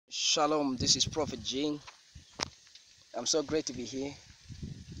Shalom, this is Prophet Jing. I'm so great to be here,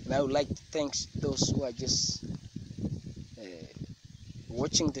 and I would like to thank those who are just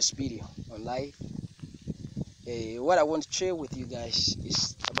watching this video on live. What I want to share with you guys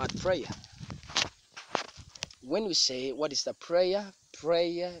is about prayer. When we say what is the prayer,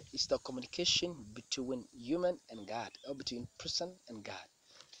 prayer is the communication between human and God, or between person and God.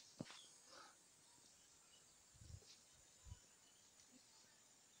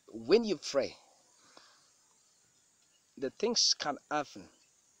 When you pray, the things can happen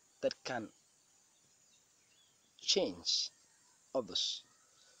that can change others.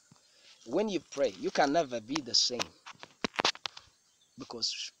 When you pray, you can never be the same,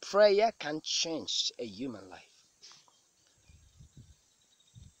 because prayer can change a human life.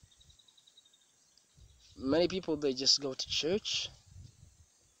 Many people, they just go to church,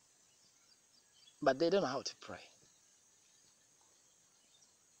 but they don't know how to pray.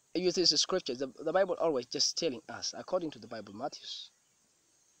 It uses the scriptures. The Bible always just telling us, according to the Bible, Matthew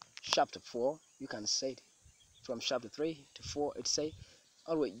chapter 4, you can say it. From chapter 3 to 4, it say,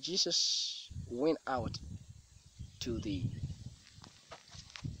 always Jesus went out to the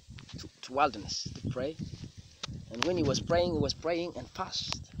wilderness to pray. And when he was praying and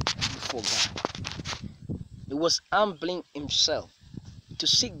fast before God. He was humbling himself to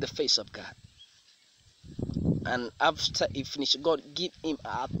seek the face of God. And after he finished, God gave him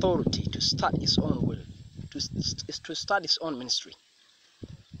authority to start his own will, to start his own ministry.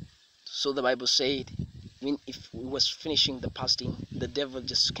 So the Bible said, if he was finishing the fasting, the devil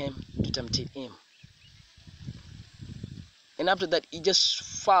just came to tempt him. And after that, he just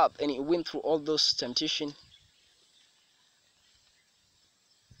fought and he went through all those temptations.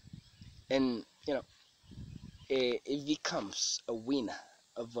 And he becomes a winner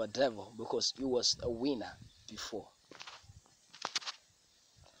of a devil, because he was a winner before.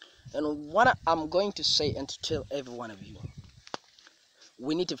 And what I'm going to say and to tell every one of you,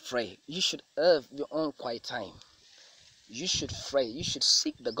 we need to pray. You should have your own quiet time. You should pray. You should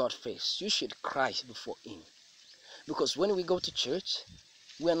seek the God face. You should cry before him. Because when we go to church,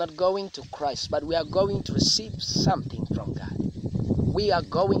 we are not going to Christ, but we are going to receive something from God. We are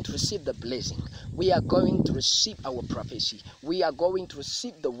going to receive the blessing. We are going to receive our prophecy. We are going to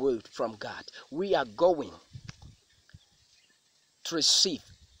receive the word from God. We are going to receive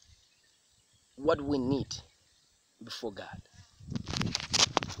what we need before God.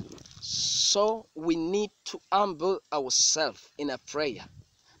 So we need to humble ourselves in a prayer,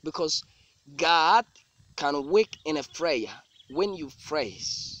 because God can work in a prayer. When you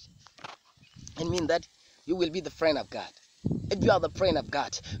praise, I mean that you will be the friend of God. If you are the friend of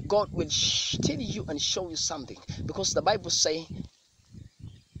God, God will tell you and show you something, because the Bible say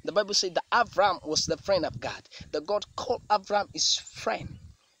that Abraham was the friend of God. The God called Abraham his friend.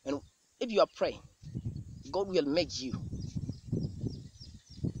 And if you are praying, God will make you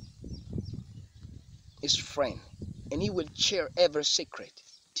his friend, and he will share every secret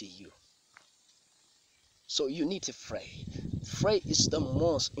to you. So you need to pray. Pray is the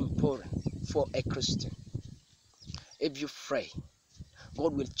most important for a Christian. If you pray,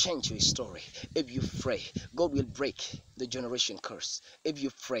 God will change your story. If you pray, God will break the generation curse. If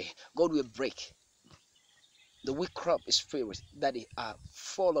you pray, God will break the witchcraft spirit that are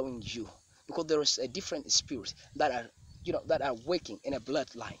following you, because there is a different spirit that are working in a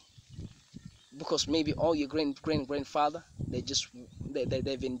bloodline. Because maybe all your grandfather,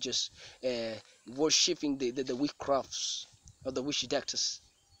 they've been just worshipping the witchcrafts or the witch doctors.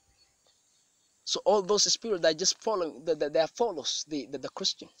 So all those spirits that just following, they follows the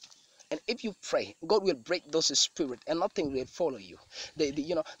Christian. And if you pray, God will break those spirits, and nothing will follow you.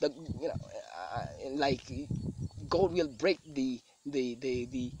 Like God will break the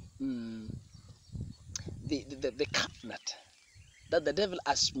covenant that the devil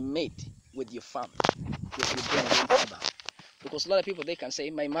has made with your family, with your grandfather. Because a lot of people, they can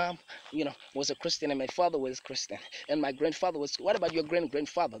say, my mom, was a Christian, and my father was a Christian, and my grandfather was. What about your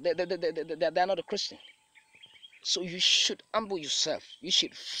grandfather? They're not a Christian. So you should humble yourself. You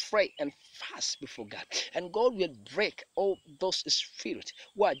should pray and fast before God, and God will break all those spirits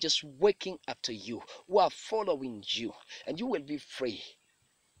who are just waking after you, who are following you, and you will be free.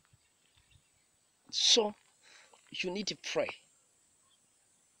 So you need to pray.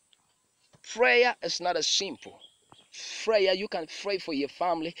 Prayer is not as simple. Prayer, you can pray for your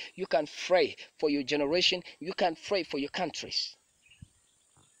family, you can pray for your generation, you can pray for your countries.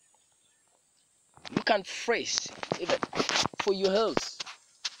 You can pray even for your health.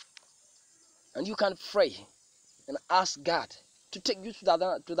 And you can pray and ask God to take you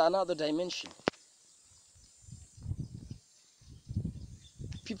to another dimension.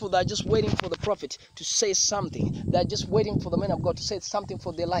 people that are just waiting for the prophet to say something. They're just waiting for the man of God to say something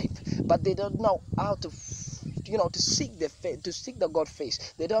for their life, but they don't know how to, to seek the face, to seek the God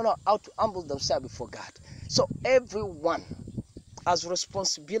face. They don't know how to humble themselves before God. So everyone has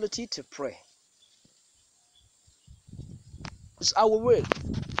responsibility to pray. It's our work.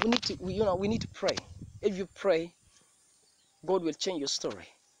 We need to pray. If you pray, God will change your story.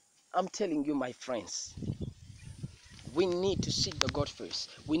 I'm telling you, my friends, we need to seek the God first.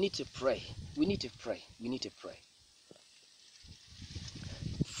 We need to pray. We need to pray. We need to pray.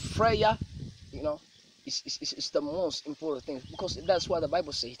 Prayer, is the most important thing, because that's what the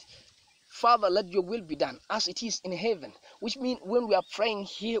Bible said. Father, let your will be done as it is in heaven. Which means when we are praying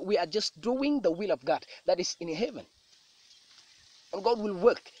here, we are just doing the will of God that is in heaven. And God will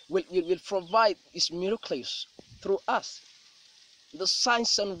work, will provide his miracles through us. The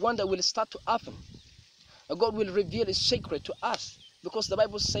signs and wonder will start to happen. And God will reveal his secret to us, because the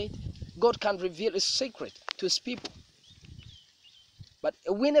Bible said God can reveal his secret to his people. But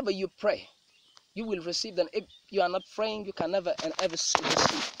whenever you pray, you will receive them. If you are not praying, you can never and ever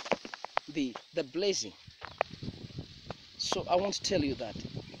receive the blessing. So I want to tell you that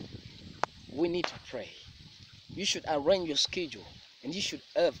we need to pray. You should arrange your schedule, and you should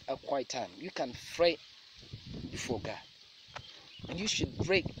have a quiet time. You can pray before God, and you should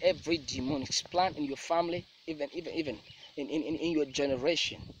break every demonic plan in your family, even in your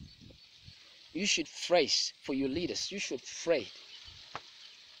generation. You should pray for your leaders. You should pray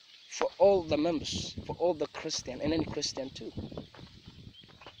for all the members, for all the Christian and any Christian too.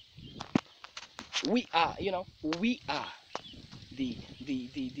 We are, we are the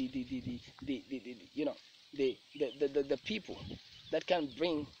people that can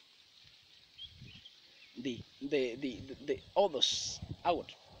bring the others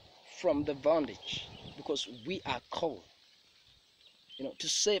out from the bondage, because we are called, to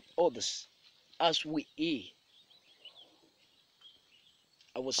save others as we hear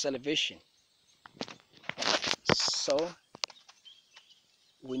our salvation. So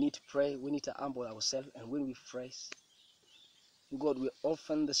we need to pray. We need to humble ourselves, and when we pray, God will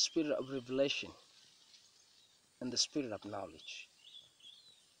open the spirit of revelation and the spirit of knowledge,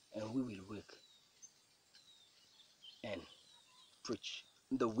 and we will work and preach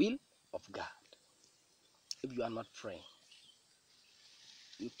the will of God. If you are not praying,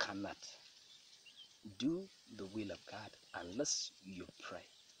 you cannot do the will of God unless you pray.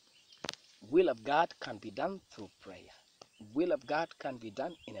 Will of God can be done through prayer. Will of God can be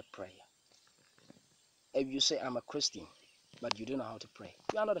done in a prayer. If you say, I'm a Christian, but you don't know how to pray,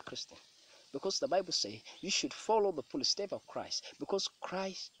 you are not a Christian. Because the Bible says you should follow the footsteps of Christ, because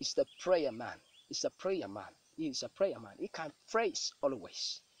Christ is the prayer man. He's a prayer man. He is a prayer man. He can pray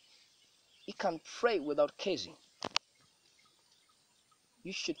always. He can pray without ceasing.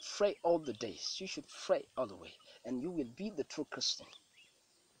 You should pray all the days. You should pray all the way, and you will be the true Christian.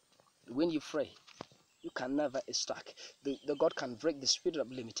 When you pray, you can never stuck. The God can break the spirit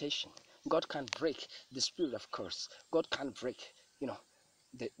of limitation. God can break the spirit of curse. God can break,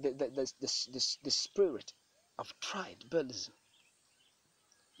 the spirit of tribalism.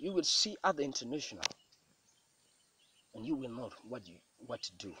 You will see other international, and you will know what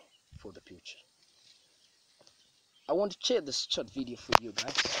to do for the future. I want to share this short video for you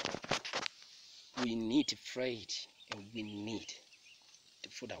guys. We need to pray it, and we need to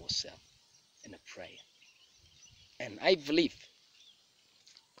put ourselves in a prayer. And I believe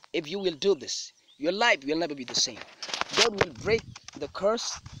if you will do this, your life will never be the same. God will break the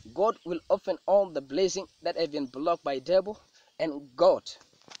curse. God will open all the blessing that have been blocked by the devil, and God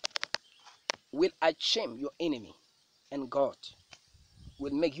will shame your enemy, and God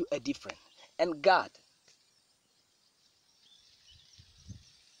will make you a different, and God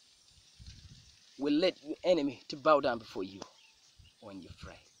will let your enemy to bow down before you when you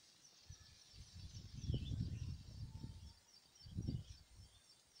pray.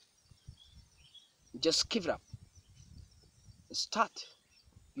 Just give it up. Start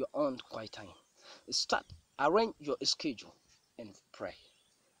your own quiet time. Arrange your schedule and pray.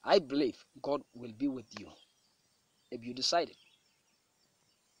 I believe God will be with you if you decide it.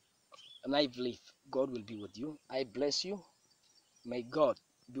 And I believe God will be with you. I bless you. May God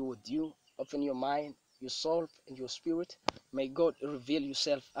be with you. Open your mind, your soul, and your spirit. May God reveal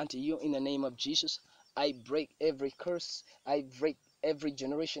yourself unto you in the name of Jesus. I break every curse. I break every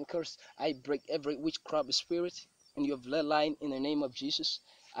generation curse. I break every witchcraft spirit in your bloodline in the name of Jesus.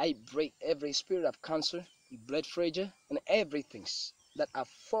 I break every spirit of cancer, blood pressure, and everything that are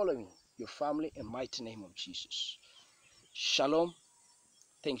following your family in the mighty name of Jesus. Shalom.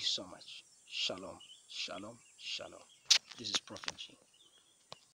 Thank you so much. Shalom. Shalom. Shalom. This is Prophet G.